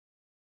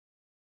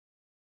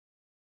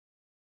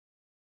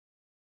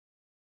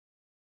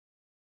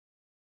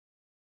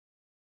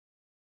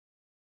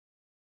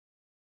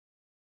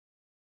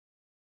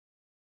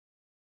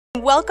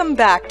Welcome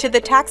back to the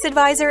Tax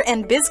Advisor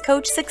and Biz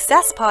Coach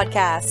Success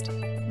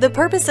Podcast. The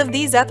purpose of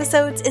these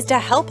episodes is to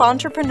help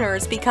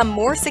entrepreneurs become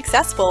more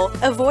successful,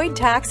 avoid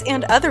tax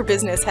and other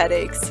business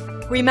headaches.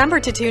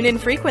 Remember to tune in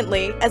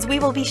frequently, as we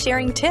will be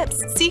sharing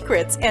tips,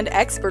 secrets, and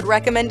expert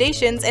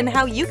recommendations in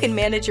how you can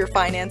manage your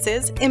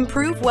finances,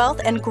 improve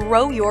wealth, and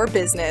grow your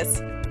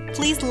business.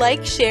 Please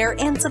like, share,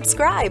 and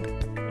subscribe.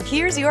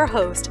 Here's your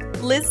host,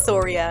 Liz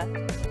Soria.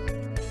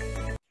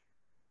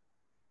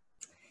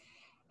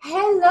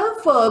 Hello,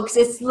 folks.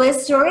 It's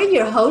Liz Soria,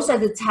 your host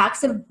of the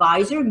Tax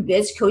Advisor and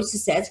Biz Coach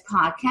Success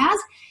Podcast.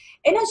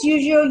 And as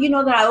usual, you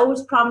know that I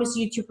always promise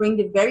you to bring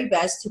the very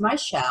best to my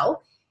show.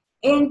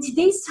 And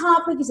today's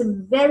topic is a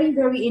very,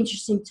 very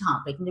interesting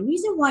topic. And the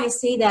reason why I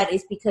say that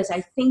is because I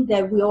think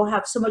that we all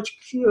have so much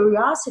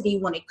curiosity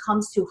when it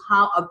comes to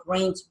how our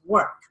brains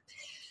work.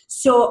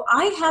 So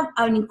I have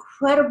an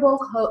incredible,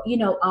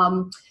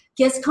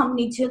 guest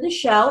company to the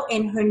show,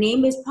 and her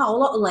name is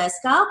Paula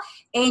Oleska,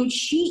 and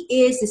she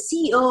is the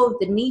CEO of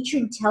the Nature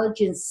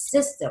Intelligence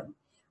System.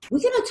 We're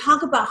going to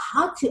talk about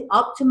how to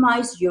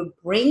optimize your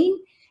brain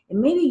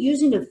and maybe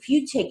using a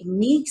few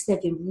techniques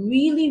that can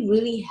really,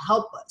 really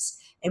help us.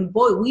 And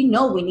boy, we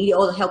know we need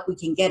all the help we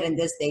can get in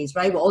these days,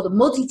 right? With all the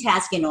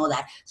multitasking and all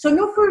that. So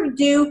no further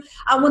ado,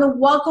 I want to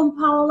welcome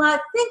Paula.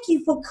 Thank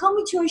you for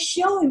coming to our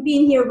show and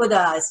being here with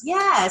us.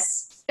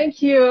 Yes.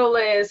 Thank you,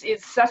 Liz.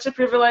 It's such a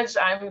privilege.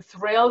 I'm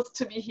thrilled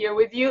to be here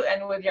with you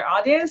and with your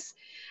audience.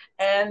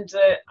 And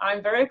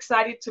I'm very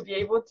excited to be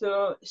able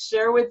to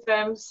share with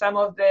them some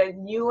of the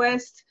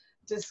newest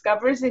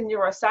discoveries in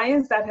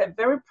neuroscience that have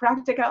very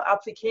practical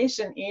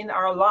application in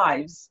our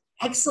lives.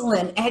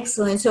 Excellent,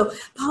 excellent. So,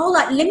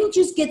 Paula, let me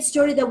just get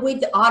started that way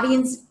the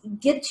audience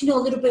get to know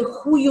a little bit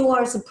who you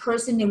are as a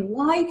person and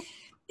why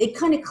it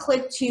kind of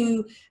clicked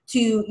to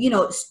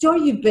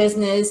start your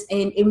business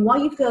and why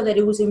you feel that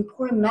it was an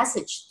important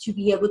message to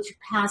be able to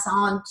pass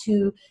on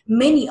to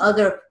many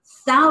other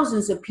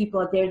thousands of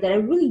people out there that I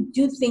really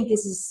do think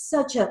this is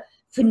such a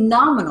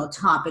phenomenal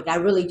topic. I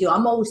really do.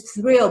 I'm always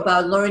thrilled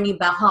about learning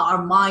about how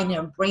our mind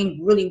and brain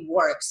really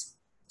works.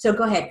 So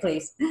go ahead,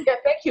 please. Yeah,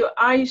 thank you.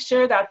 I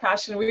share that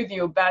passion with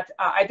you, but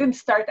I didn't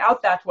start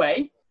out that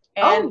way.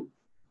 And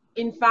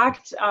in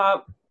fact,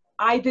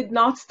 I did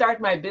not start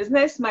my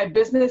business. My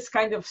business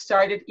kind of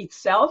started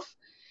itself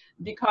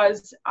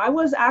because I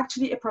was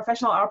actually a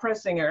professional opera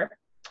singer.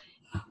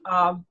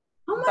 God.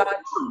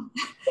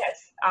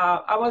 Yes,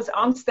 I was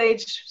on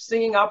stage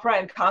singing opera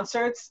and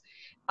concerts,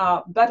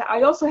 but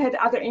I also had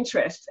other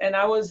interests, and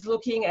I was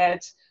looking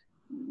at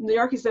New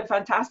York is a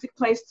fantastic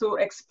place to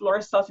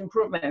explore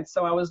self-improvement.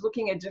 So I was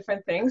looking at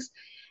different things,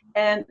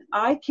 and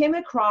I came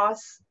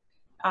across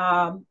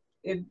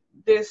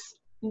this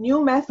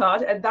new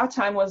method. At that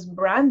time was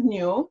brand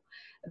new,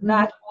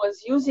 that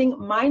was using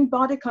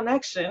mind-body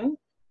connection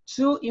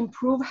to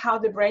improve how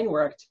the brain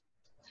worked.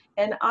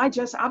 And I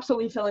just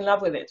absolutely fell in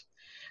love with it.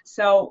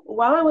 So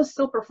while I was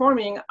still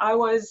performing, I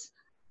was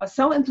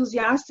so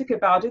enthusiastic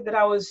about it that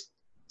I was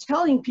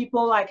telling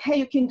people like, hey,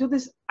 you can do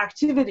this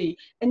activity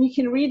and you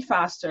can read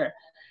faster.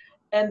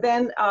 And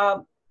then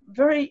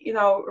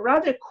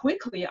rather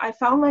quickly, I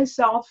found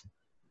myself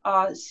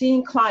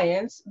seeing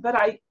clients, but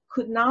I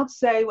could not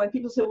say, when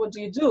people say, what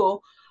do you do?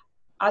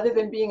 Other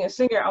than being a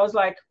singer, I was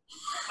like,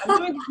 I'm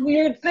doing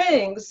weird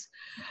things.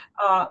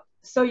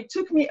 So it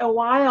took me a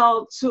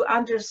while to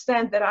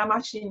understand that I'm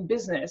actually in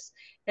business.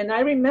 And I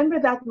remember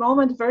that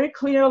moment very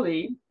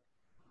clearly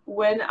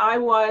when I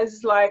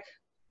was like,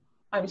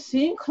 I'm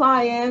seeing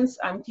clients,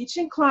 I'm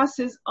teaching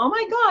classes. Oh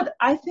my God,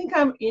 I think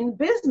I'm in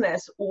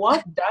business.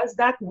 What does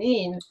that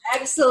mean?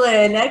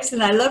 Excellent,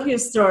 excellent. I love your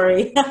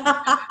story.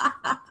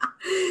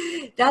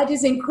 That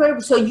is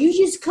incredible. So you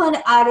just kind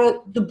of out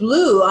of the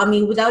blue,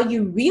 without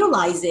you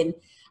realizing,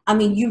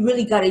 you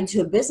really got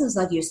into a business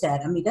like you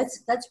said.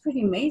 That's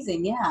pretty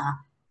amazing, yeah.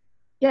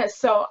 Yes,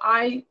 so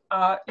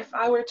if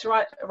I were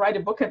to write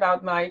a book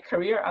about my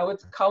career, I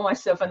would call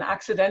myself an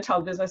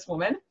accidental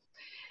businesswoman.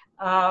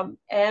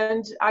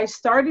 And I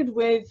started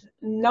with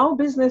no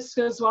business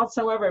skills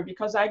whatsoever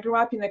because I grew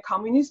up in a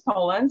communist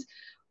Poland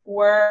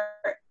where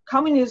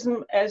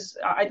communism, as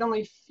I don't know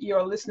if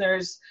your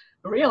listeners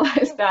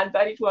realize that,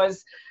 but it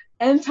was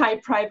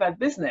anti-private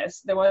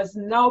business. There was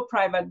no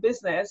private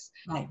business.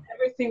 Right.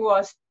 Everything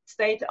was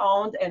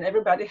state-owned and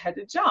everybody had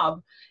a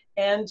job.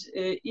 And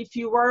if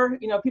you were,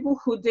 people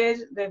who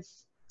did, the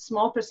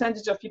small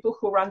percentage of people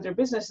who run their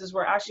businesses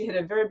were actually had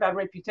a very bad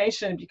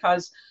reputation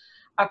because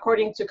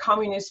according to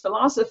communist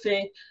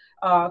philosophy,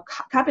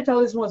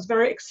 capitalism was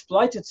very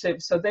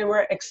exploitative. So they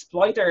were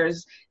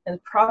exploiters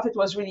and profit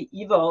was really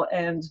evil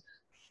and,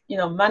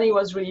 money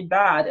was really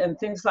bad and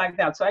things like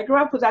that. So I grew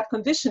up with that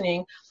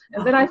conditioning,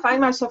 and then I find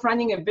myself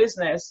running a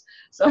business.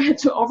 So I had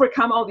to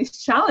overcome all these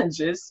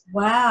challenges.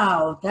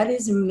 Wow, that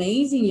is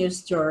amazing. Your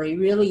story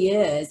really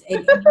is.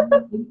 And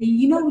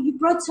you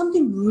brought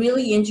something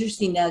really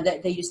interesting now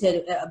that you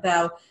said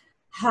about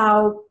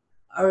how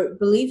our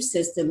belief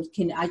systems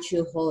can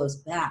actually hold us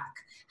back.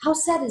 How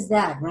sad is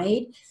that,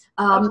 right?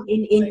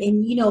 Absolutely.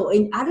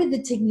 In out of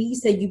the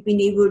techniques that you've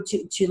been able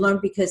to learn,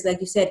 because like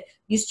you said,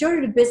 you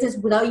started a business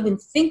without even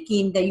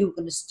thinking that you were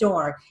going to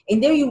start.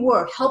 And there you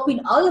were helping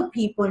other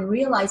people and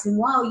realizing,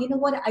 wow, you know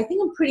what? I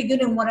think I'm pretty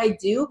good in what I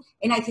do.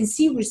 And I can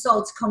see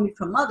results coming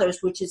from others,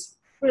 which is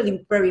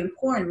really very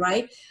important,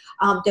 right?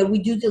 That we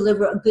do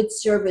deliver a good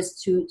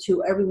service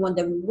to everyone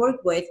that we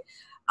work with.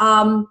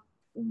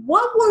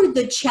 What were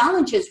the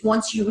challenges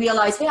once you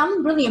realized, hey,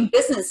 I'm really in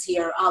business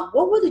here?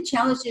 What were the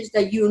challenges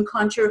that you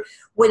encountered,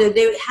 whether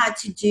they had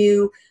to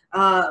do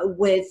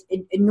with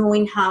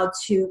knowing how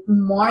to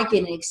market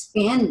and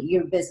expand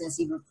your business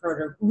even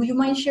further? Would you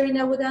mind sharing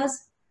that with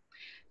us?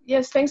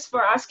 Yes, thanks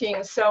for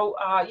asking. So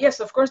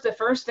yes, of course, the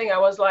first thing I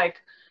was like,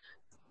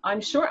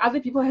 I'm sure other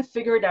people have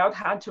figured out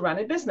how to run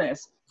a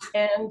business.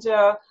 And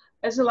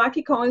as a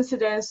lucky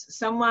coincidence,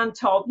 someone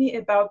told me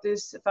about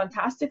this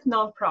fantastic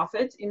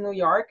nonprofit in New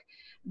York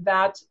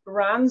that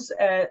runs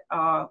a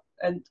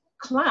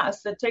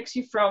class that takes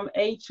you from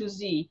A to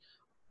Z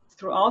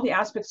through all the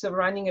aspects of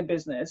running a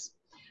business.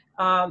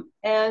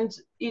 And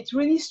it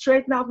really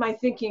straightened out my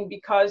thinking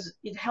because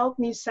it helped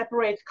me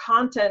separate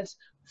content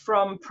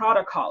from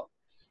protocol.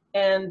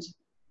 And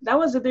that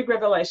was a big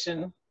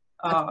revelation.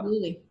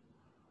 Absolutely.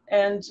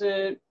 And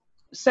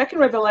second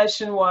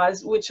revelation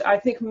was, which I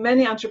think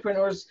many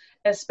entrepreneurs,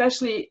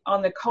 especially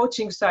on the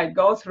coaching side,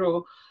 go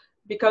through,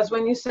 because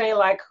when you say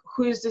like,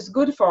 who is this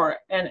good for?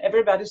 And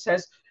everybody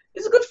says,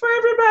 it's good for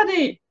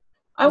everybody.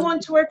 I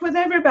want to work with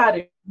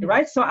everybody,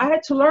 right? So I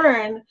had to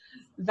learn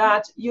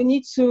that you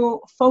need to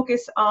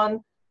focus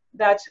on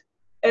that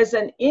as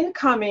an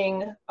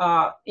incoming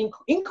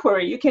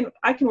inquiry.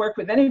 I can work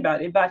with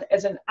anybody, but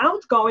as an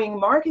outgoing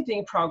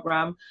marketing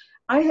program,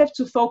 I have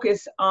to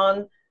focus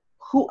on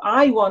who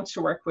I want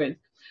to work with.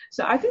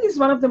 So I think it's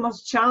one of the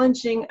most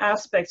challenging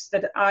aspects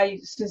that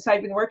since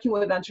I've been working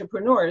with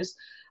entrepreneurs,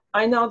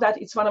 I know that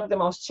it's one of the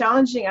most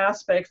challenging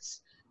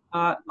aspects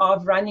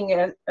of running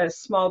a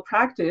small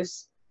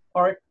practice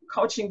or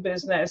coaching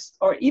business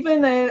or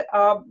even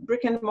a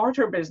brick and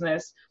mortar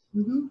business.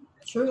 Mm-hmm.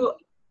 Sure. To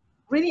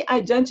really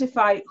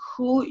identify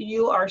who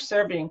you are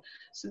serving.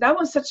 So that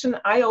was such an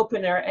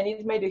eye-opener, and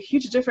it made a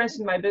huge difference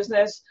in my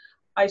business.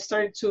 I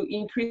started to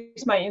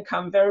increase my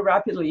income very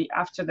rapidly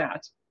after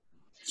that.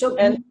 So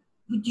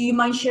do you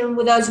mind sharing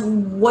with us,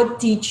 what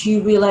did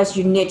you realize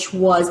your niche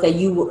was that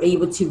you were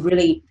able to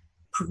really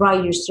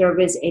provide your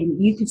service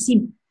and you could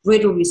see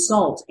greater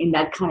results in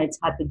that kind of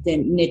type of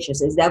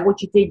niches? Is that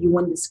what you did? You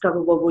want to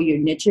discover what were your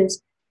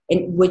niches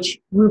and which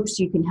groups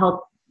you can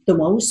help the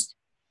most?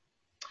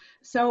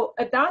 So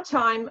at that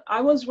time,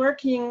 I was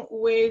working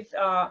with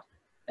a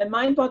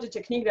mind-body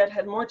technique that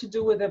had more to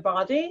do with the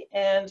body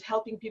and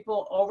helping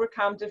people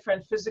overcome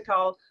different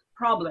physical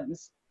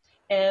problems.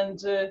 And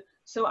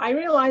so I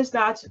realized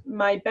that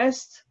my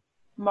best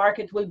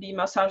market will be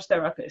massage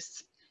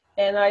therapists.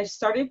 And I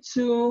started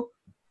to,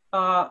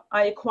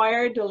 I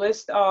acquired a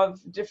list of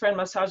different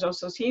massage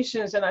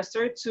associations and I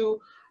started to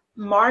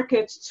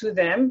market to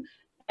them.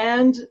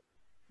 And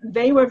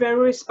they were very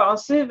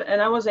responsive,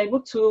 and I was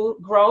able to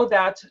grow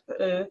that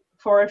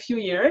for a few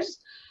years,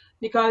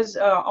 because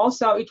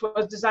also it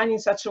was designed in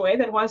such a way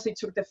that once they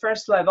took the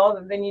first level,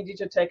 then they needed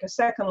to take a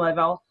second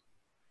level,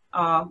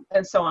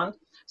 and so on.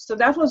 So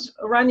that was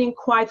running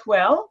quite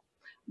well,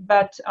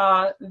 but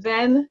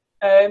then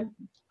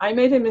I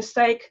made a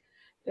mistake.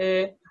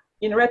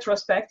 In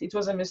retrospect, it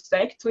was a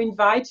mistake to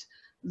invite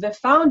the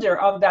founder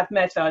of that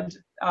method,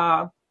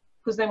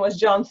 whose name was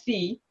John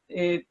Thie.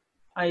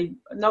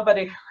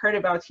 Nobody heard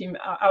about him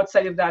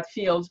outside of that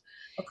field.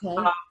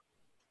 Okay.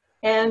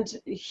 And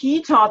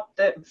he taught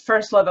the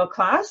first level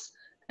class,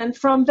 and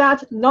from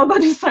that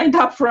nobody signed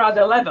up for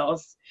other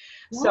levels.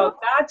 Wow. So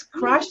that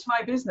crashed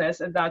my business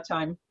at that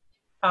time.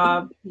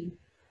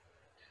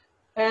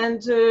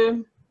 And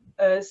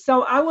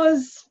so I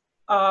was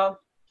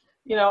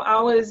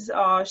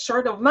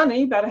short of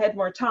money, but I had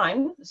more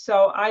time.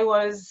 So I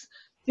was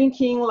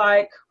thinking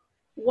like,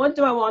 what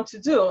do I want to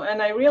do?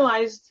 And I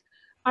realized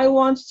I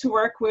want to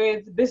work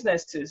with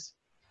businesses.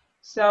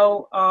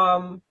 So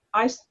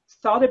I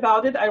thought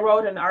about it. I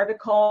wrote an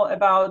article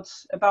about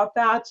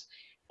that,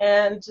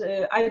 and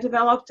I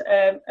developed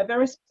a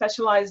very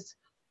specialized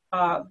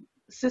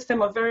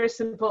system of very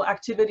simple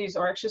activities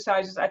or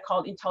exercises I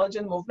called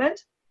intelligent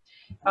movement,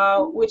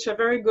 which are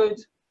very good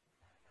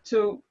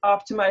to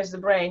optimize the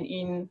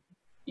brain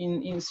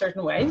in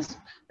certain ways.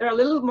 They're a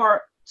little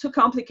more too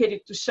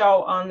complicated to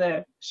show on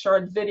the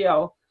short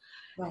video.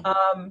 Right.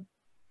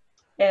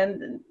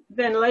 And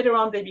then later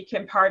on, they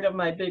became part of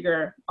my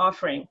bigger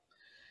offering.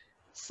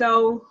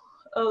 So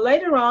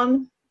later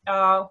on,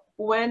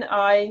 when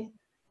I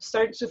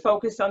started to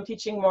focus on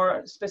teaching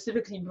more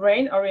specifically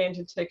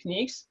brain-oriented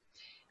techniques,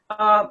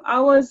 I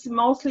was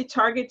mostly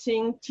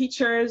targeting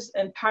teachers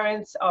and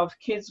parents of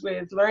kids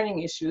with learning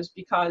issues,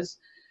 because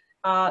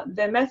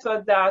the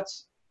method that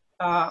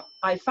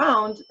I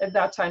found at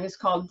that time is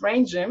called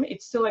Brain Gym.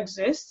 It still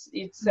exists.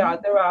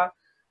 There are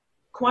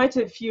quite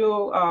a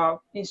few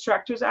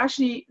instructors.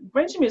 Actually,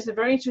 Brain Gym is a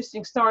very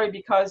interesting story,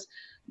 because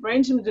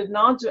Brain Gym did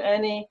not do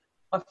any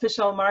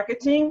official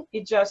marketing.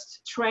 It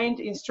just trained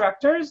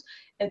instructors,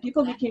 and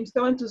people became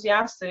so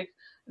enthusiastic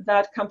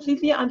that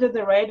completely under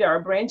the radar,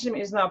 Brain Gym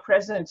is now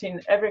present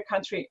in every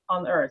country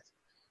on earth.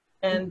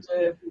 And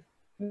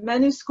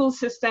many school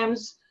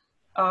systems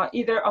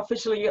either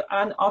officially or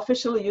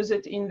unofficially use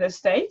it in the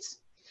States.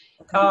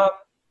 Okay.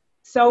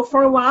 So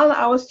for a while,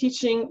 I was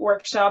teaching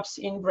workshops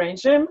in Brain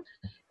Gym,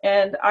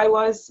 and I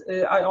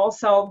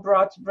also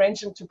brought Brain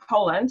Gym to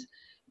Poland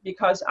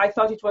because I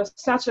thought it was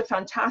such a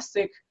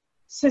fantastic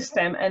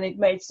system, and it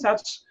made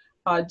such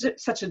a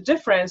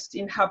difference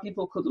in how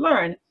people could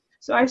learn.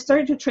 So I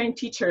started to train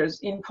teachers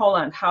in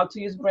Poland how to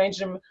use Brain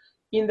Gym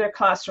in their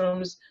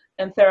classrooms,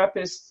 and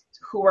therapists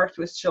who worked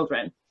with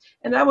children.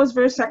 And that was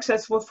very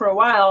successful for a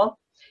while,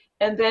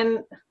 and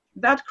then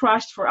that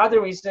crashed for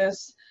other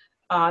reasons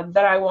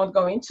that I won't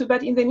go into.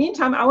 But in the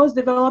meantime, I was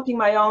developing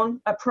my own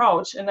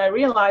approach, and I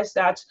realized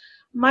that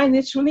mine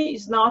literally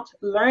is not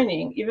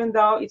learning, even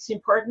though it's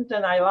important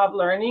and I love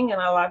learning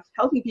and I love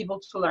helping people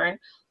to learn.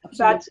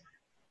 Absolutely. But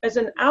as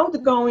an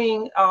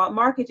outgoing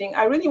marketing,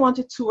 I really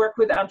wanted to work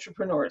with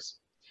entrepreneurs.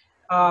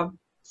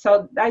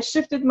 So I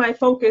shifted my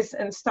focus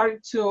and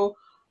started to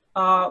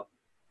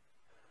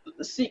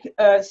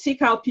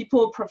seek out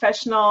people,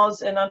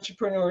 professionals and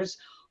entrepreneurs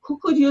who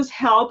could use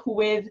help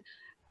with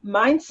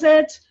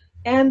mindset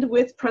and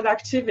with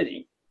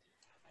productivity.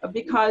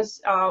 Because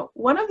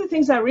one of the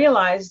things I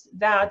realized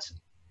that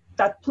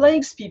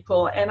plagues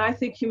people, and I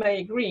think you may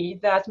agree,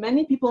 that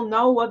many people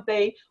know what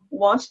they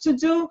want to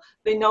do,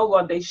 they know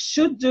what they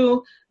should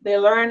do, they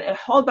learn a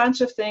whole bunch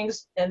of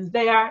things, and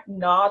they are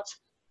not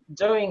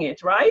doing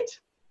it, right?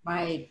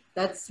 Right.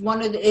 That's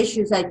one of the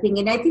issues, I think.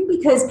 And I think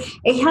because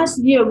it has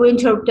to do, we'll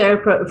interrupt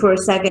there for a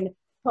second,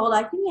 Paula,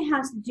 I think it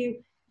has to do,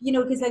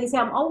 because like I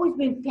said, I've always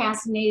been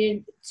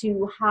fascinated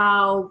to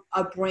how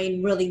our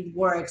brain really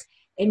works.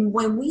 And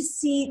when we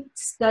see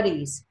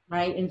studies,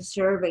 right, and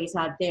surveys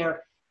out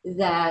there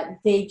that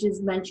they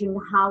just mention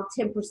how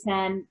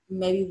 10%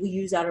 maybe we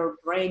use out of our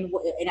brain,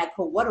 and I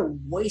call what a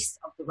waste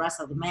of the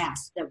rest of the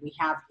mass that we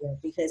have here,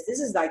 because this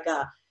is like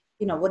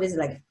what is it,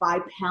 like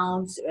 5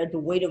 pounds at the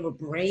weight of a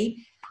brain?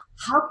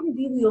 How can it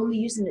be we only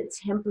using it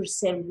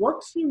 10%?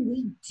 What can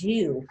we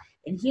do?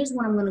 And here's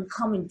what I'm going to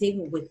come and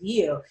dig with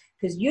you,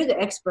 because you're the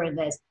expert in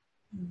this.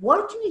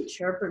 What can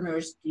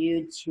entrepreneurs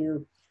do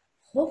to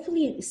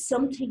hopefully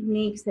some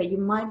techniques that you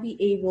might be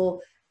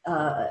able,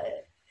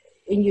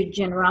 in your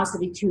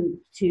generosity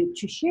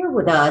to share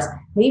with us,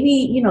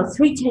 maybe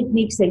 3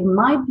 techniques that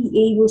might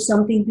be able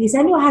something, because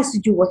I know it has to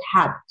do with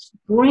habits.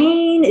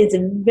 Brain is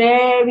a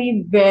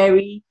very,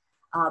 very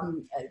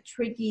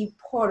tricky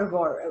part of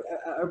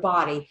our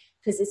body,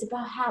 because it's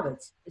about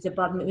habits. It's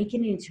about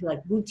making it into like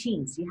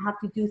routines. You have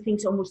to do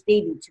things almost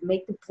daily to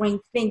make the brain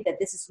think that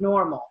this is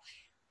normal.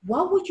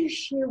 What would you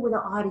share with the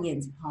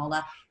audience,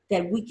 Paula,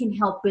 that we can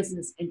help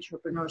business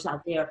entrepreneurs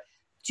out there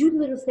do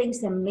little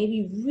things that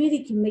maybe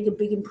really can make a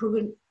big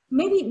improvement,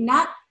 maybe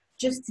not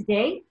just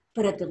today,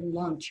 but at the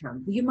long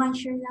term? Would you mind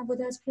sharing that with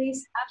us,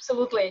 please?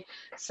 Absolutely.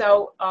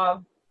 So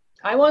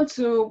I want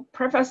to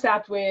preface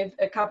that with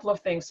a couple of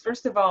things.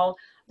 First of all,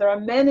 there are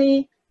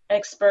many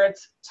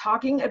experts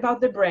talking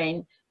about the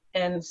brain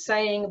and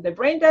saying the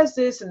brain does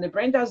this and the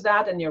brain does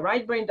that and your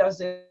right brain does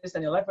this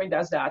and your left brain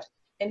does that.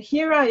 And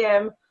here I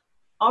am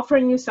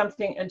offering you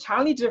something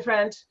entirely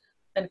different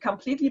and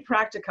completely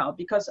practical,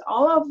 because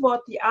all of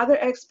what the other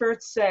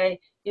experts say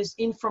is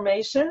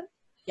information.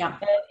 Yeah.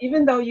 And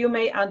even though you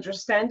may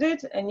understand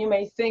it and you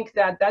may think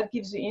that that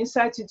gives you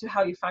insights into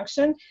how you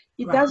function,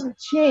 it Right. doesn't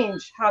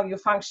change how you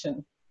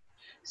function.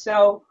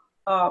 So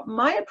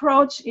my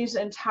approach is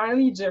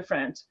entirely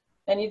different,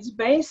 and it's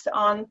based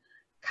on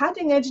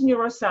cutting-edge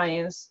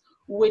neuroscience,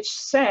 which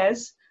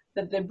says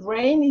that the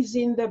brain is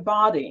in the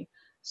body.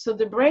 So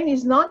the brain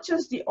is not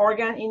just the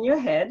organ in your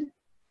head.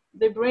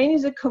 The brain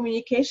is a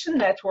communication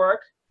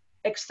network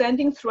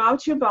extending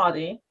throughout your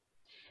body,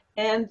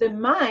 and the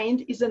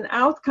mind is an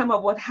outcome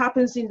of what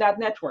happens in that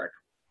network.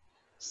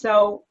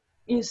 So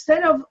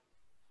instead of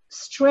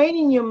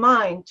straining your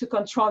mind to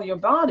control your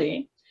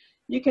body,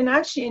 you can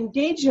actually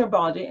engage your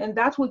body, and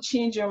that will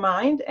change your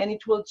mind and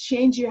it will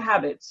change your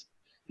habits.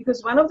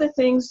 Because one of the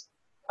things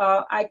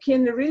I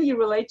can really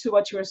relate to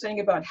what you were saying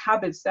about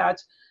habits, that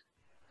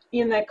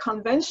in a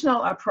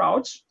conventional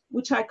approach,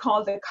 which I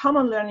call the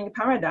common learning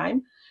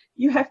paradigm,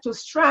 you have to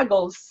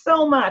struggle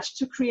so much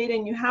to create a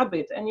new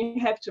habit, and you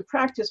have to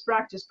practice.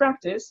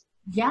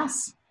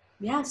 Yes,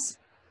 yes.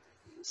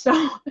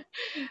 So,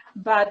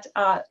 but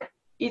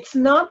it's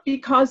not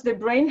because the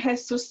brain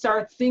has to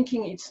start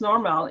thinking it's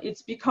normal.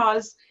 It's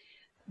because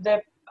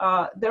there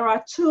are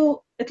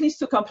at least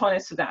two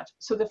components to that.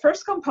 So the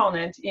first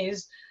component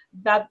is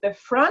that the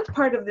front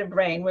part of the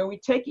brain, where we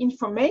take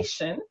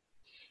information,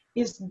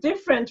 is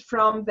different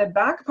from the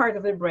back part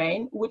of the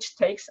brain, which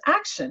takes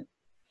action.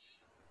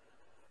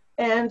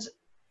 And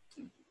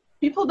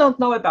people don't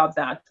know about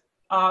that.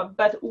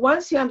 But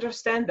once you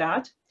understand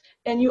that,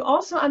 and you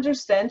also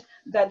understand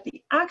that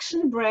the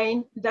action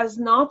brain does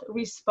not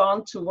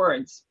respond to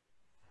words.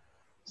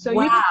 So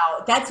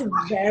wow, that's a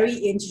very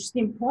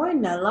interesting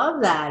point. I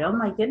love that. Oh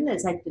my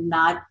goodness, I did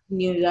not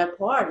knew that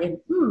part. And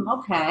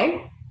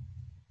okay.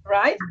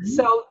 right?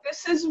 So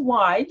this is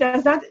why,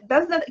 does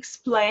that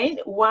explain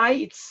why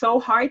it's so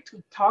hard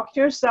to talk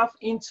yourself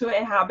into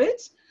a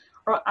habit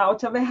or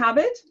out of a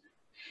habit?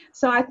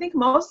 So I think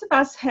most of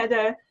us had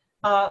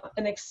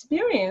an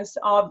experience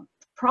of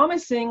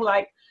promising,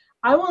 like,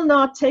 I will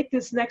not take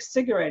this next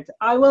cigarette.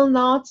 I will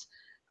not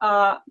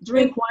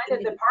drink wine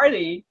at the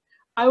party.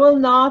 I will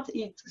not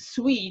eat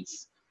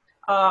sweets.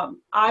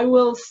 I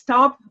will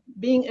stop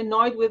being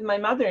annoyed with my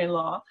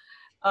mother-in-law,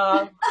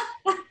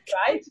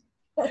 right?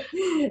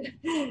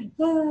 And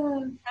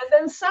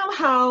then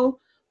somehow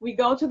we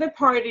go to the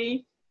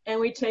party and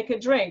we take a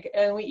drink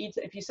and we eat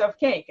a piece of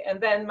cake.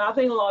 And then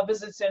mother-in-law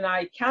visits and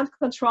I can't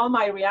control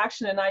my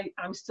reaction and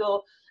I'm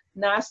still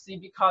nasty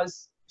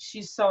because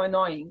she's so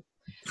annoying.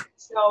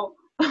 So,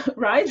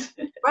 right?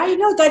 Right,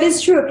 no, that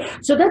is true.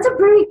 So that's a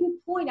very good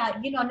point. I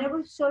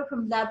never saw it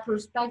from that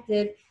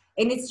perspective.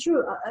 And it's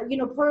true.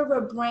 Part of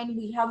our brain,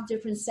 we have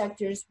different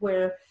sectors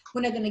where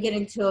we're not going to get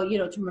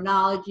into,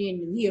 terminology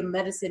and here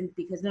medicine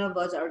because none of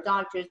us are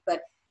doctors.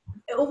 But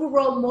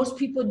overall, most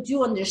people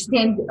do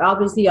understand,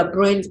 obviously, our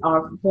brains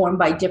are formed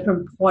by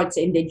different parts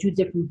and they do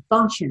different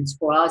functions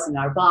for us in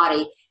our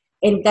body.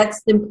 And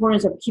that's the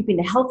importance of keeping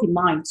a healthy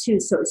mind, too.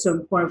 So it's so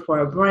important for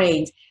our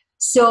brains.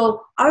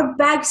 So our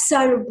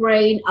backside of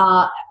brain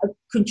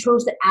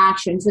controls the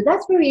action. So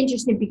that's very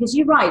interesting because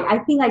you're right. I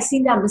think I've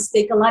seen that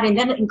mistake a lot, and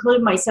then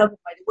including myself.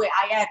 By the way,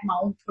 I add my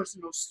own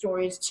personal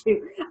stories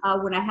too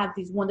when I have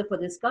these wonderful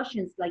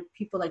discussions, like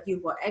people like you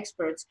who are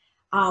experts,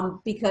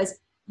 because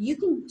you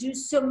can do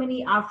so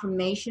many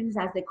affirmations,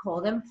 as they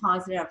call them,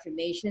 positive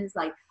affirmations,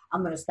 like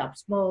I'm going to stop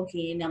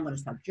smoking, I'm going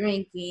to stop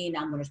drinking,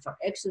 I'm going to start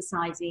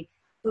exercising.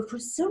 But for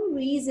some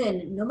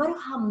reason, no matter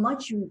how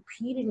much you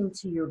repeat it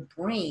into your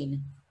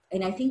brain,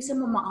 and I think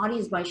some of my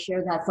audience might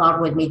share that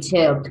thought with me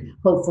too,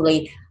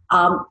 hopefully.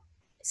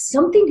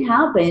 Something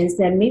happens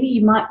that maybe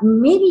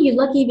you're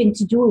lucky even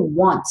to do it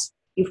once.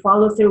 You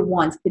follow through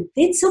once, but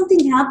then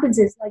something happens,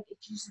 it's like it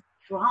just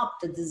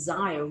dropped the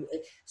desire.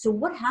 So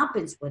what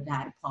happens with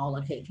that,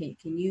 Paula? Can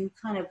you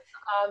kind of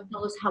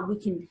tell us how we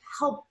can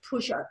help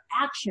push our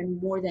action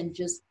more than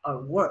just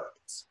our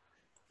words?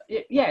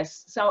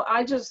 Yes. So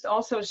I just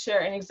also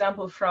share an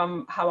example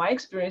from how I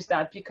experienced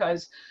that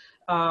because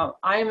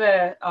I'm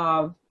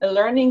a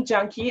learning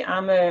junkie.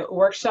 I'm a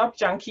workshop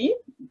junkie.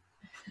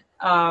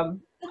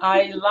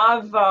 I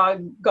love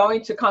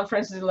going to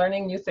conferences and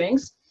learning new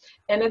things.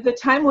 And at the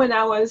time when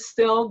I was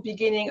still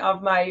beginning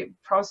of my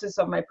process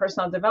of my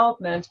personal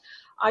development,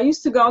 I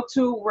used to go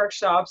to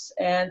workshops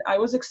and I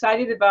was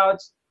excited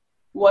about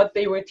what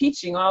they were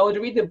teaching. I would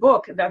read a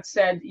book that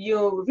said,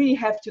 you really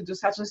have to do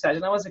such and such.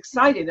 And I was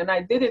excited and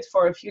I did it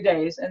for a few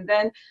days. And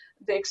then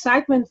the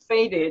excitement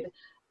faded.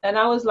 And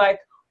I was like,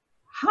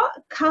 how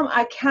come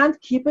I can't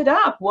keep it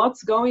up?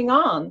 What's going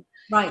on?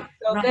 Right.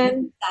 So right.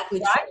 then,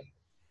 exactly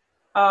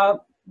right?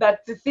 But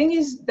the thing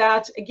is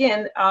that,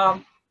 again,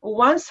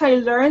 once I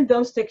learned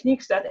those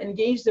techniques that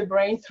engage the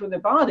brain through the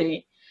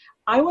body,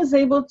 I was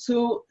able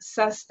to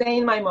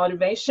sustain my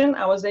motivation.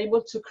 I was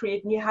able to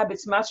create new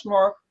habits much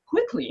more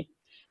quickly.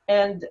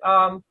 And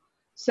I'm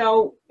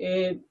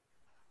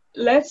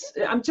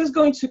just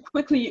going to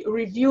quickly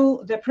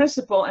review the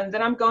principle, and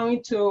then I'm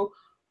going to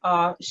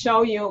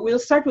show you. We'll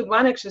start with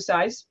one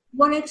exercise.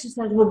 One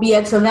exercise will be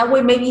excellent. That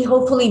way, maybe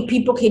hopefully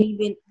people can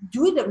even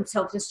do it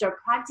themselves and start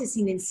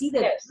practicing and see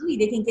that Yes. really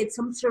they can get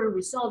some sort of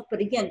results.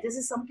 But again, this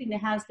is something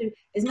that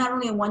is not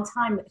only a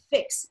one-time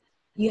fix.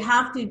 You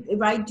have to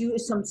do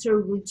some sort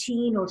of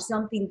routine or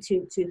something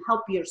to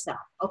help yourself.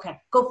 Okay,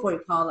 go for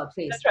it, Paula,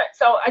 please. That's right.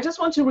 So I just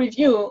want to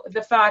review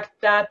the fact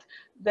that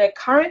the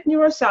current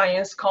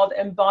neuroscience called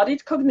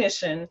embodied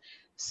cognition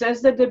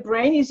says that the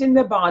brain is in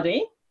the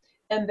body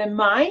and the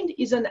mind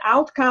is an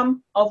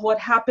outcome of what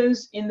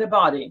happens in the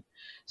body.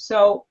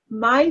 So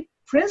my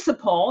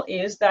principle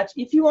is that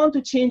if you want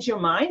to change your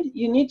mind,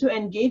 you need to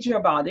engage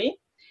your body,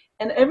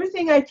 and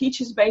everything I teach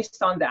is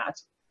based on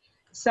that.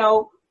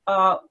 So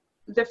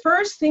the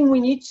first thing we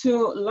need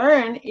to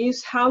learn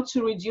is how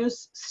to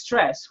reduce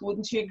stress.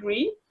 Wouldn't you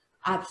agree?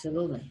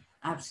 Absolutely.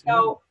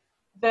 So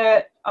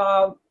the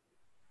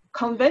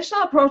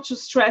conventional approach to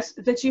stress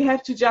that you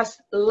have to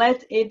just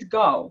let it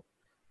go.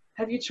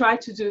 Have you tried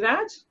to do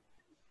that?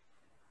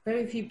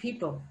 Very few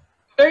people.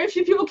 Very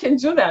few people can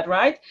do that,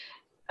 right?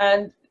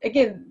 And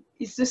again,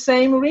 it's the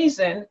same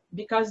reason,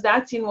 because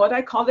that's in what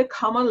I call the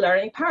common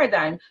learning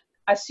paradigm,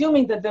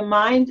 assuming that the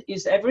mind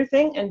is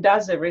everything and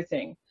does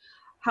everything.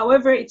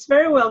 However, it's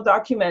very well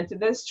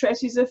documented that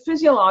stress is a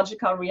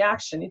physiological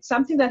reaction. It's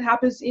something that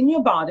happens in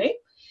your body.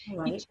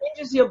 Right. It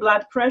changes your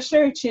blood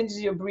pressure, it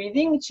changes your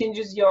breathing, it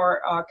changes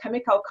your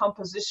chemical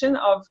composition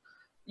of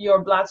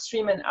your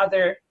bloodstream and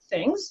other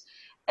things.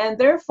 And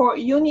therefore,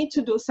 you need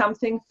to do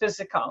something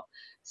physical.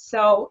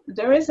 So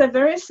there is a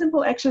very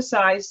simple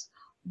exercise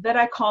that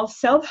I call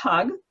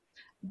self-hug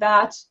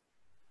that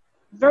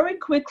very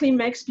quickly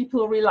makes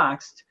people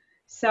relaxed.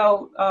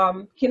 So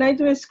can I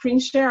do a screen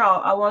share?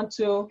 I want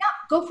to. Yeah,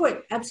 Go for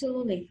it.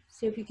 Absolutely.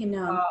 See if you can.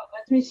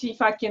 Let me see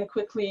if I can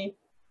quickly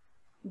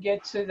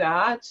get to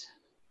that.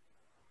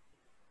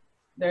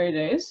 There it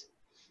is.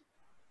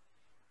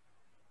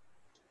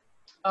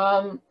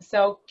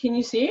 So can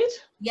you see it?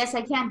 Yes,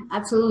 I can.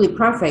 Absolutely.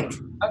 Perfect.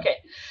 Okay.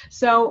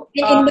 So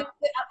I'm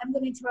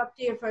going to interrupt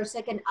you for a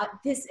second.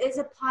 This is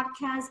a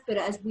podcast, but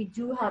as we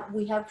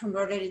have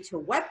converted it to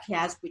a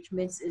webcast, which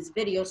means it's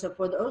video. So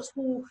for those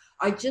who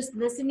are just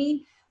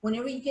listening,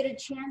 whenever you get a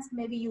chance,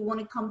 maybe you want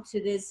to come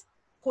to this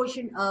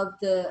portion of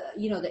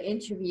the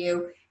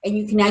interview, and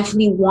you can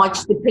actually watch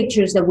the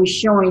pictures that we're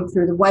showing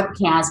through the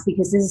webcast,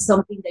 because this is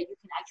something that you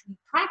can actually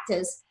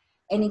practice,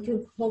 and it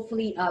could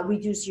hopefully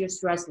reduce your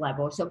stress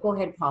level. So go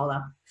ahead,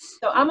 Paula.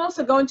 So I'm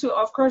also going to,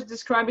 of course,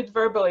 describe it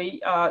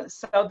verbally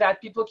so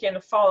that people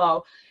can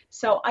follow.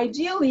 So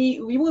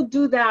ideally, we would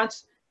do that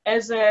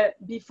as a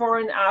before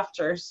and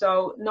after.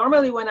 So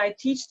normally when I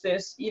teach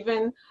this,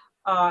 even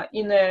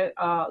in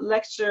a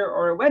lecture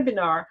or a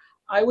webinar,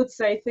 I would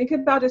say, think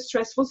about a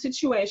stressful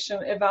situation,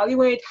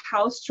 evaluate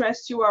how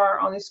stressed you are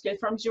on a scale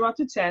from 0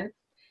 to 10.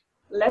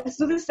 Let's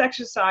do this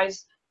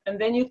exercise,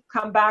 and then you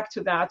come back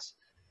to that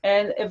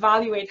and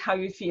evaluate how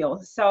you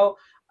feel. So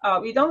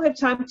we don't have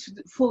time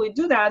to fully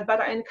do that, but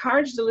I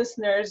encourage the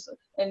listeners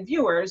and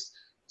viewers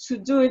to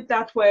do it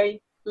that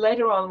way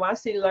later on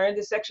once they learn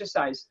this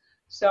exercise.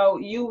 So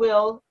you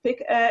will pick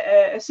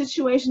a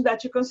situation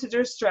that you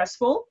consider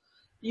stressful.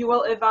 You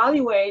will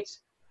evaluate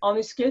on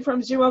a scale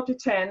from 0 to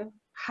 10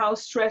 how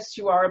stressed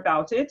you are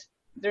about it.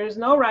 There is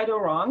no right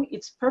or wrong.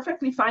 It's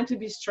perfectly fine to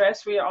be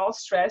stressed. We are all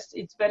stressed.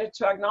 It's better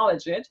to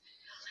acknowledge it.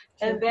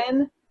 And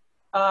then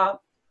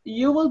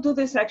you will do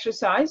this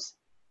exercise,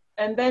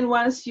 and then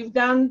once you've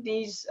done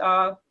these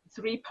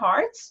 3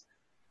 parts,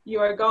 you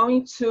are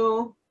going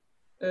to,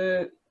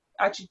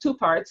 actually 2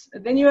 parts,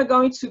 then you are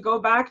going to go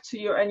back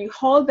to and you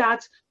hold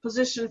that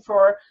position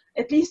for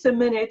at least a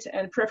minute,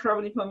 and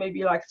preferably for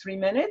maybe like 3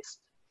 minutes.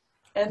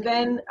 And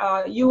then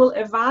you will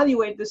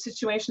evaluate the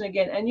situation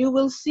again, and you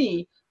will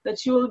see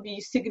that you will be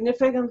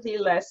significantly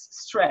less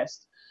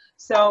stressed.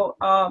 So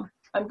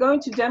I'm going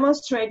to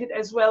demonstrate it,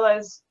 as well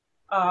as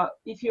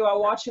if you are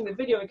watching the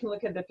video, you can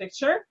look at the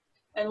picture.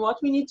 And what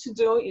we need to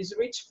do is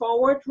reach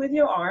forward with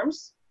your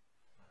arms,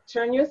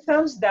 turn your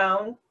thumbs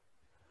down,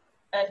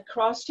 and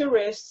cross your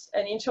wrists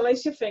and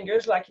interlace your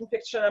fingers like in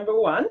picture number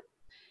 1.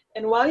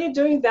 And while you're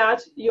doing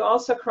that, you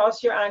also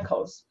cross your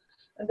ankles.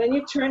 And then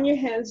you turn your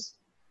hands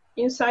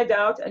inside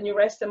out and you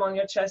rest them on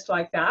your chest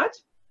like that.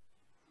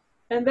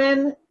 And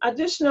then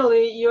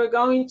additionally, you're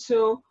going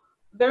to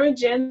very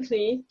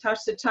gently touch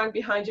the tongue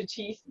behind your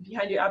teeth,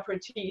 behind your upper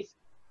teeth,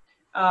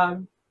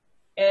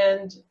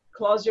 and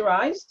close your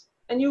eyes.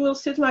 And you will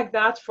sit like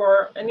that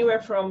for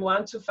anywhere from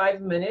 1 to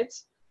 5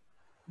 minutes,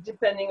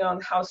 depending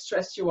on how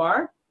stressed you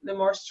are. The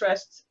more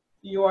stressed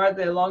you are,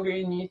 the longer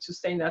you need to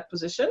stay in that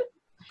position.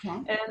 Okay.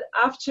 And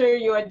after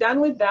you are done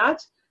with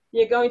that,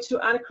 you're going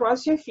to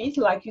uncross your feet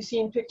like you see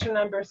in picture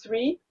number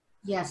 3.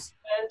 Yes.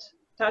 And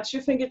touch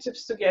your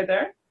fingertips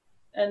together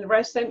and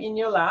rest them in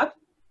your lap.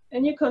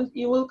 And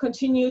you will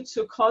continue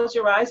to close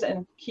your eyes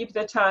and keep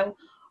the tongue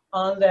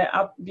on the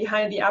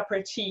behind the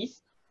upper teeth.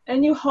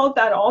 And you hold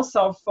that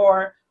also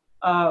for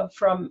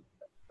from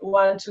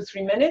 1 to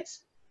 3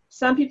 minutes.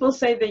 Some people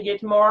say they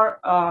get more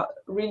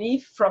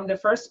relief from the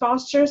first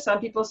posture. Some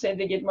people say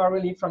they get more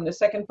relief from the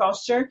second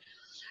posture.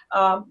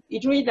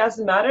 It really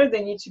doesn't matter.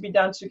 They need to be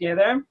done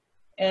together.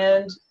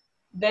 And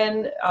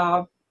then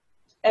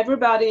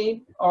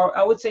everybody, or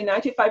I would say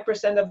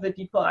 95% of the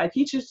people I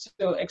teach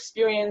to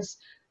experience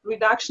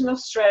reduction of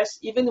stress,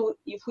 even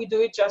if we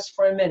do it just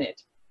for a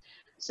minute.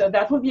 So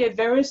that would be a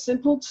very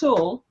simple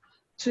tool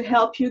to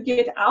help you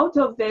get out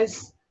of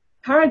this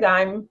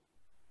paradigm.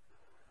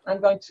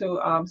 I'm going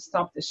to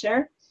stop the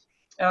share.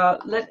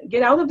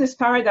 Get out of this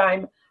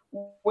paradigm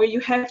where you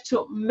have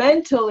to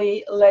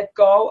mentally let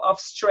go of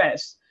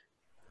stress.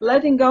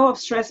 Letting go of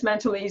stress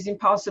mentally is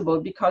impossible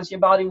because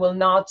your body will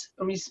not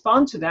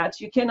respond to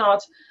that. You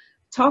cannot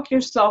talk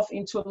yourself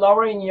into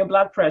lowering your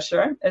blood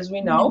pressure, as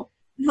we know.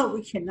 No,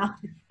 we cannot.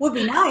 Would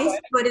be nice,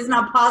 but it's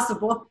not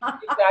possible.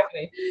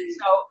 Exactly.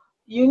 So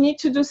you need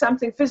to do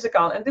something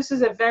physical. And this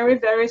is a very,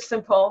 very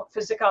simple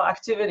physical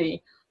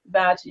activity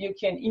that you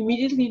can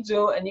immediately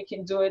do, and you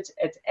can do it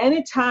at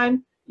any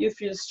time you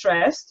feel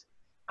stressed.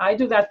 I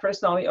do that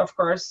personally, of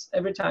course,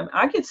 every time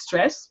I get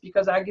stressed,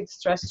 because I get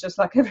stressed just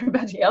like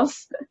everybody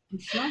else.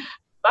 Sure.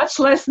 Much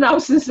less now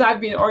since I've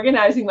been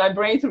organizing my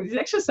brain through these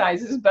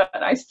exercises, but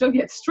I still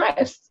get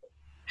stressed.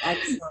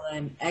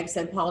 Excellent.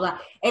 Excellent, Paula.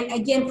 And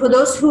again, for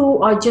those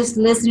who are just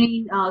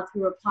listening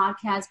through a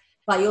podcast,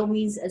 by all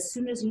means, as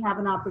soon as you have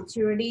an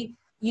opportunity,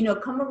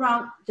 come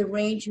around the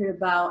range at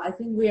about, I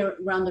think we're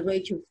around the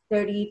range of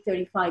 30,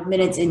 35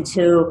 minutes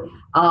into,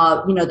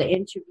 the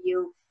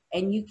interview.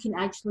 And you can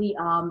actually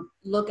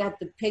look at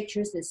the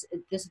pictures.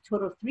 There's a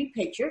total of 3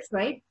 pictures,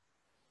 right?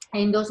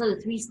 And those are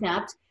the 3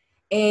 steps.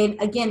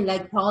 And again,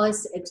 like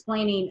Paula's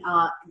explaining,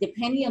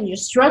 depending on your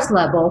stress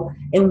level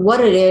and what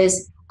it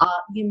is,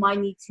 you might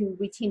need to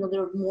retain a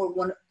little more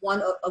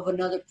one of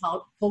another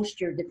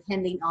posture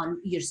depending on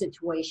your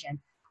situation.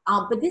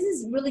 But this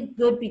is really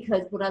good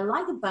because what I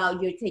like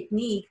about your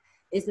technique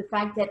is the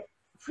fact that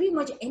pretty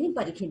much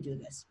anybody can do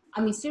this.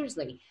 I mean,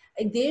 seriously,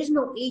 there's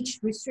no age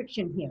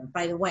restriction here,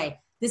 by the way.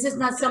 This is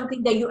not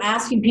something that you're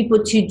asking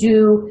people to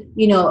do,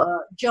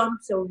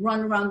 jumps or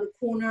run around the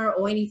corner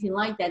or anything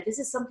like that. This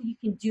is something you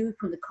can do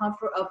from the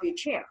comfort of your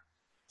chair.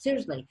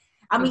 Seriously.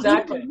 I mean,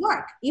 Exactly.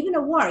 even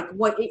at work,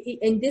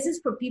 and this is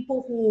for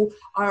people who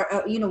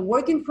are,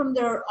 working from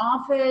their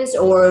office,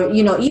 or,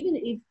 even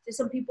if there's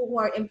some people who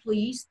are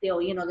employees still,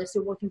 they're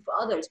still working for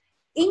others.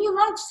 In your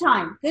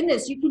lunchtime,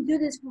 goodness, you can do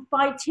this for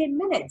 5-10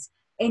 minutes.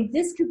 And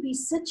this could be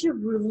such a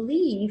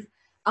relief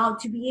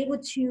to be able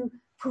to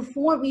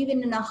perform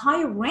even in a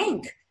higher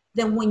rank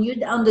than when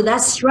you're under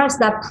that stress,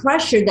 that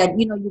pressure that,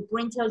 your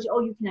brain tells you, oh,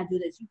 you cannot do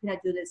this,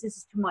 this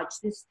is too much,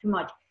 this is too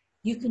much.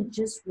 You can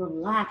just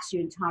relax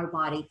your entire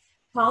body.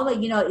 Paula,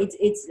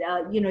 it's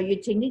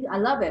your technique, I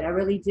love it, I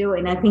really do.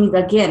 And I think,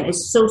 again,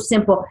 it's so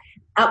simple.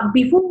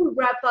 Before we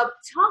wrap up,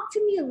 talk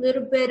to me a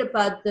little bit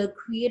about the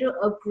creator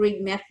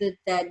upgrade method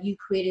that you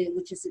created,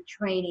 which is a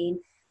training.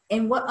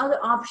 And what other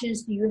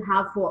options do you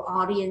have for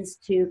audience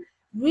to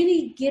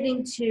really get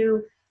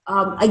into,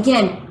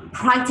 again,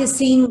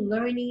 practicing,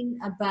 learning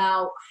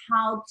about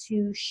how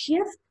to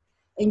shift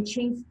and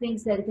change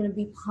things that are going to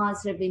be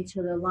positive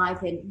into their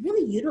life and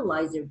really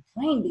utilize their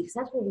brain, because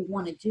that's what we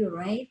want to do,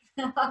 right?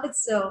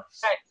 So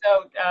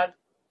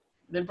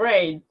the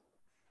brain,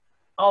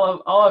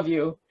 all of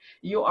you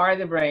are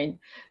the brain.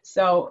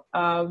 So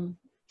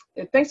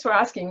thanks for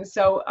asking.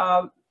 So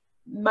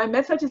my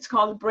method is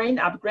called Brain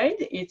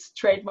Upgrade. It's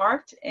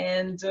trademarked,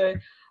 and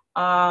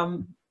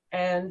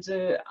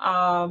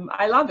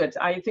I love it.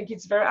 I think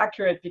it's very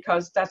accurate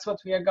because that's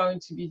what we are going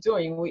to be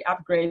doing. We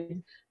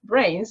upgrade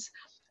brains.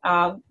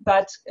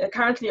 But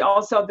currently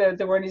also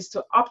the word is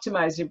to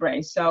optimize your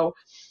brain. So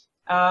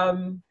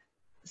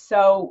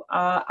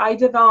I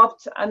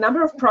developed a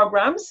number of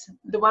programs.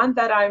 The one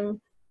that I'm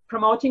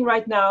promoting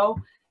right now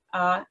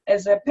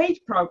as a paid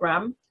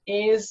program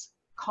is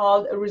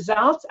called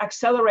Results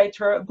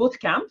Accelerator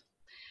Bootcamp.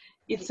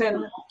 It's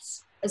an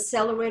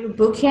accelerator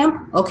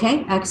bootcamp.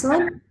 Okay,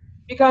 excellent.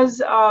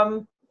 Because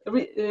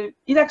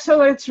it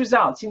accelerates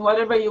results in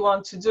whatever you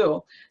want to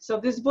do. So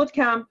this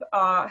bootcamp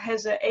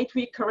has an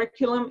 8-week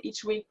curriculum.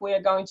 Each week we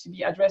are going to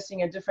be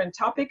addressing a different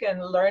topic and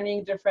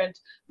learning different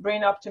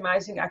brain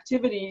optimizing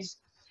activities.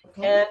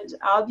 Okay. And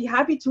I'll be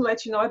happy to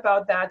let you know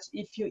about that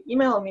if you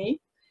email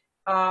me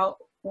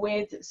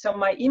so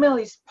my email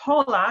is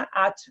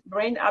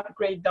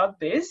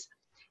paula@brainupgrade.biz,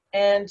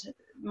 and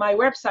my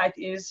website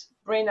is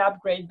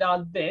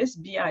brainupgrade.biz,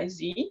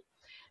 B-I-Z.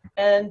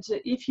 And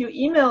if you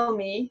email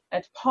me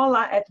at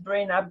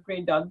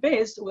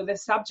paula@brainupgrade.biz with the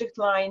subject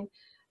line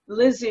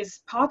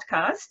Lizzie's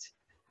podcast,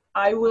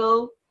 I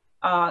will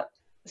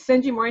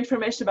send you more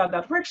information about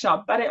that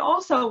workshop, but I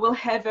also will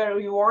have a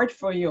reward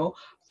for you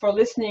for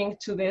listening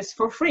to this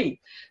for free.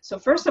 So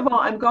first of all,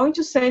 I'm going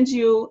to send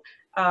you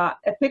a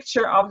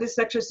picture of this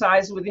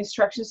exercise with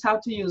instructions how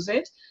to use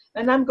it,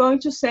 and I'm going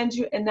to send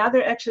you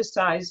another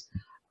exercise.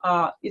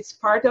 It's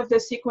part of the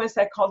sequence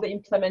I call the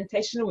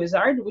implementation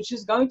wizard, which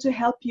is going to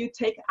help you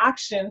take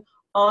action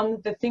on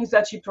the things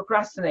that you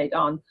procrastinate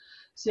on.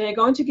 So you're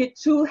going to get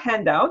 2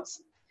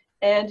 handouts,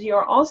 and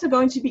you're also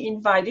going to be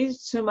invited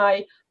to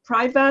my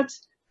private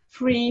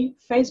free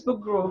Facebook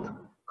group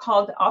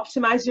called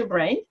Optimize Your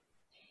Brain.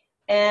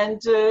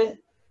 And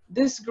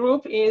this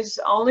group is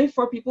only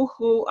for people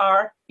who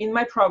are in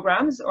my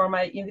programs or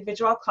my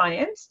individual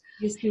clients.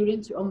 Your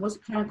students, you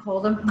almost can't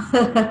call them.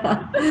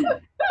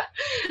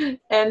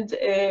 And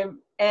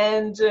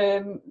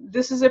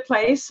this is a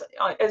place,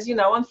 as you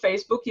know, on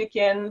Facebook, you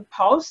can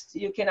post,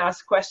 you can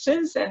ask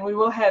questions, and we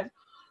will have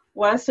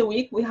once a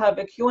week, we have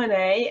a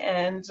Q&A,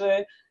 and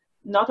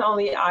not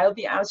only I'll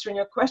be answering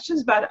your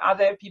questions, but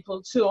other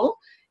people too.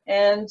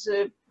 And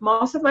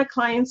most of my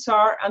clients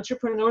are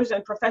entrepreneurs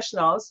and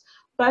professionals,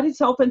 but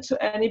it's open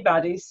to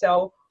anybody.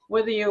 So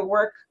whether you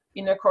work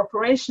in a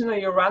corporation or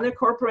you run a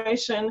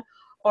corporation,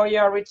 or you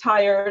are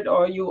retired,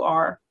 or you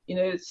are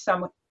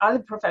some other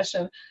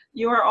profession,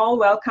 you are all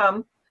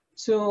welcome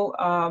to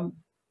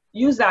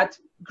use that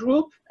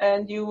group,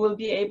 and you will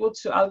be able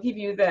to, I'll give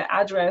you the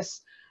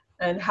address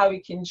and how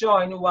you can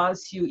join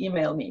once you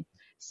email me.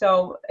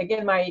 So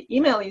again, my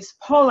email is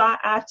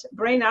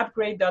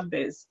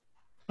paula@brainupgrade.biz.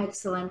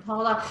 Excellent,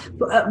 Paula.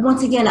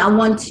 Once again, I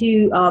want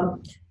to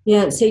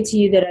say to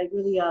you that I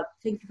really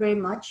thank you very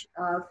much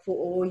for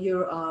all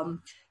your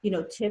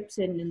tips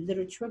and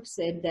little tricks,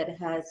 and that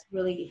has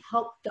really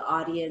helped the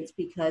audience,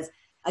 because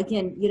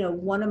again,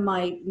 one of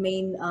my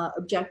main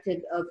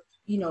objectives of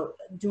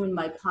doing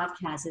my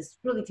podcast is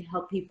really to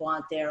help people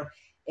out there.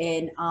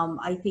 And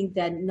I think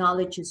that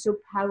knowledge is so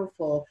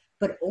powerful,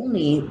 but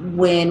only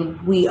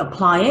when we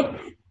apply it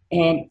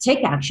and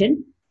take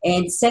action,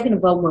 and second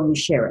of all, when we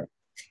share it.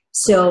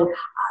 So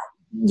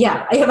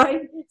yeah,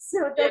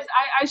 so yes,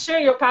 I share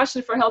your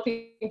passion for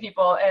helping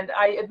people, and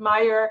I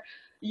admire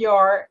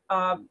your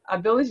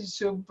ability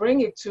to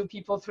bring it to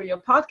people through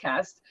your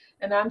podcast.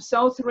 And I'm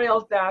so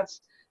thrilled that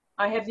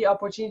I have the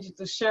opportunity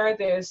to share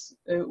this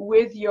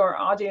with your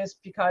audience,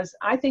 because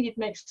I think it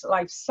makes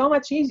life so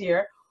much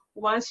easier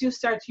once you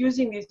start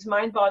using these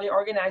mind-body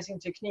organizing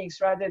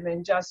techniques rather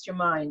than just your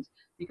mind,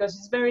 because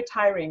it's very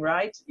tiring,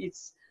 right? It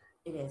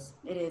is.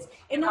 It is.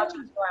 And not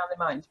just around the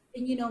mind.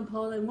 And you know,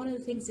 Paula, one of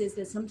the things is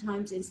that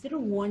sometimes instead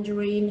of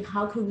wondering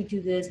how can we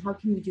do this, how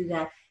can we do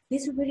that,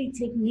 there's already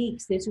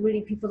techniques. There's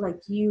already people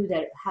like you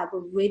that have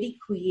already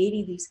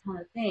created these kind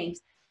of things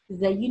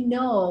that you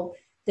know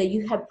that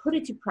you have put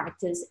it to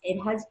practice.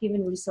 It has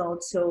given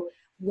results. So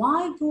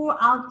why go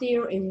out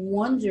there and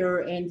wonder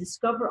and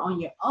discover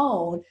on your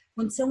own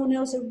when someone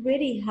else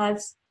already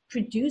has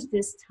produced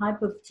this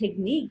type of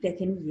technique that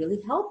can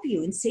really help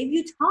you and save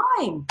you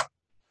time?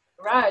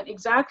 Right,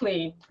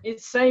 exactly.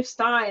 It saves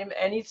time,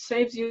 and it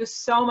saves you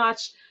so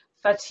much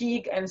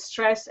fatigue and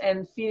stress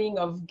and feeling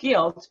of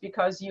guilt,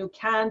 because you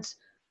can't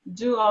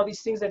do all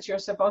these things that you're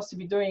supposed to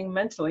be doing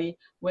mentally,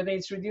 whether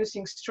it's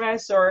reducing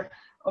stress or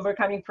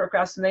overcoming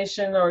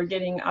procrastination or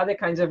getting other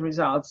kinds of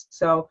results.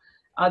 So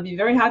I'll be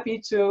very happy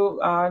to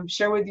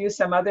share with you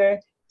some other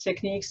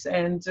techniques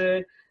and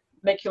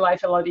make your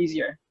life a lot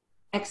easier.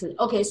 Excellent.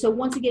 Okay, so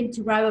once again,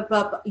 to wrap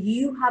up,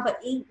 you have an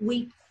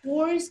 8-week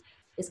course.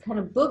 It's kind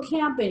of boot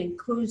camp. It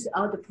includes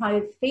the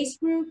private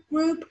Facebook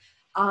group.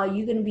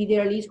 You're going to be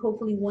there at least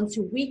hopefully once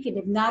a week. And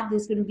if not,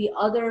 there's going to be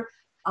other,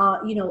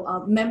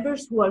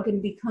 members who are going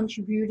to be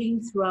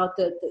contributing throughout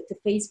the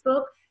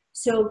Facebook.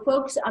 So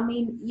folks, I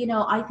mean,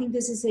 I think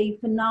this is a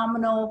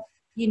phenomenal,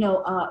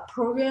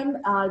 program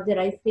that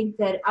I think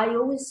that I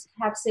always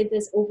have said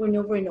this over and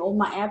over in all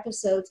my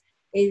episodes,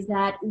 is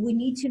that we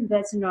need to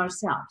invest in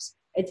ourselves.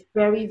 It's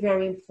very,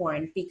 very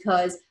important,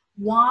 because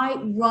why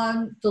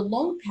run the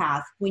long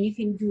path when you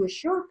can do a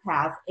short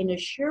path and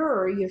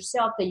assure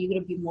yourself that you're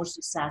going to be more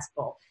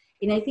successful?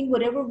 And I think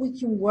whatever we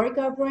can work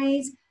our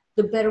brains,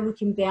 the better we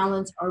can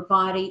balance our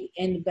body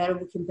and the better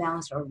we can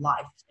balance our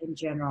life in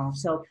general.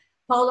 So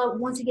Paula,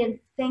 once again,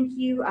 thank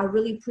you. I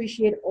really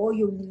appreciate all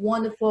your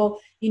wonderful,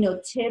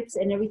 tips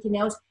and everything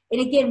else.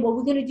 And again, what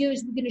we're going to do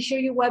is we're going to share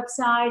your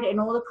website and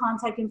all the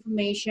contact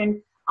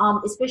information,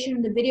 especially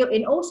in the video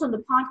and also in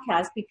the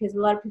podcast, because a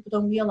lot of people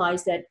don't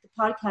realize that the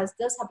podcast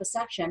does have a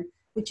section,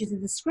 which is a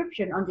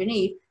description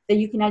underneath, that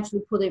you can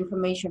actually pull the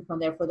information from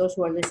there for those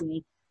who are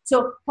listening.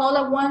 So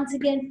Paula, once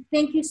again,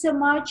 thank you so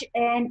much.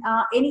 And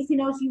anything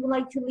else you would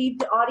like to leave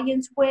the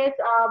audience with?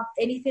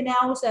 Anything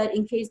else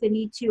in case they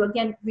need to,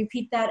 again,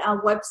 repeat that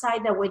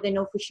website, that way they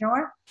know for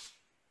sure?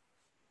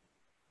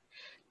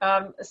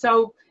 I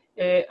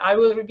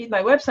will repeat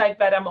my website,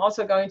 but I'm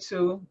also going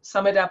to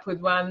sum it up with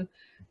one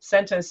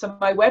sentence. So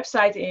my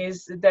website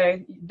is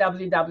the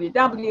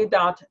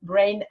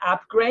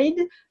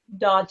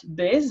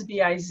www.brainupgrade.biz,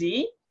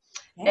 B-I-Z.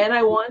 Okay. And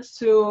I want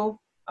to,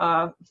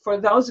 for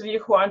those of you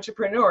who are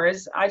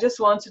entrepreneurs, I just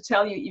want to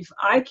tell you, if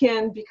I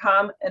can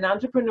become an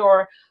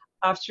entrepreneur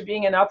after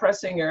being an opera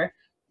singer,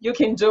 you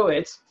can do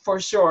it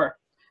for sure.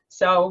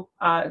 So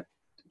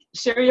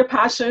share your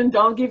passion,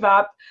 don't give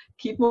up,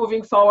 keep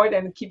moving forward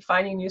and keep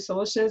finding new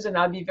solutions, and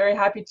I'll be very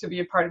happy to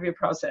be a part of your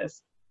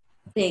process.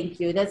 Thank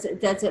you.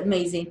 That's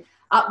amazing.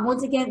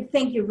 Once again,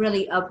 thank you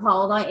really,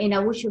 Paula, and I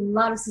wish you a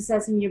lot of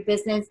success in your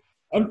business.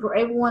 And for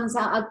everyone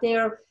out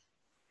there,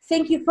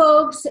 thank you,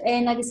 folks.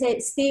 And like I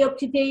said, stay up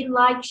to date,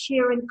 like,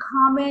 share, and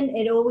comment.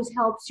 It always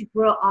helps to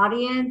grow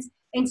audience.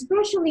 And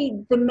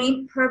especially the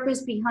main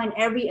purpose behind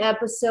every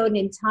episode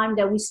and time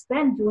that we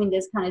spend doing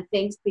this kind of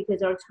things,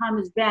 because our time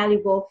is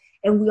valuable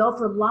and we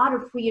offer a lot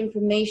of free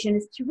information,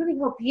 is to really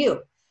help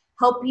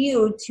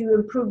you to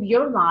improve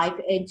your life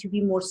and to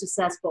be more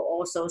successful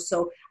also.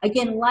 So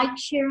again, like,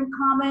 share, and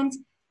comment,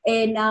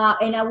 and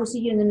I will see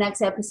you in the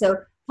next episode.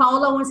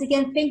 Paula, once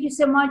again, thank you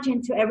so much,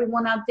 and to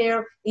everyone out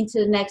there, into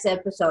the next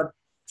episode.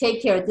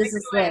 Take care. This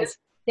is Liz.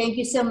 Thank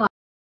you so much.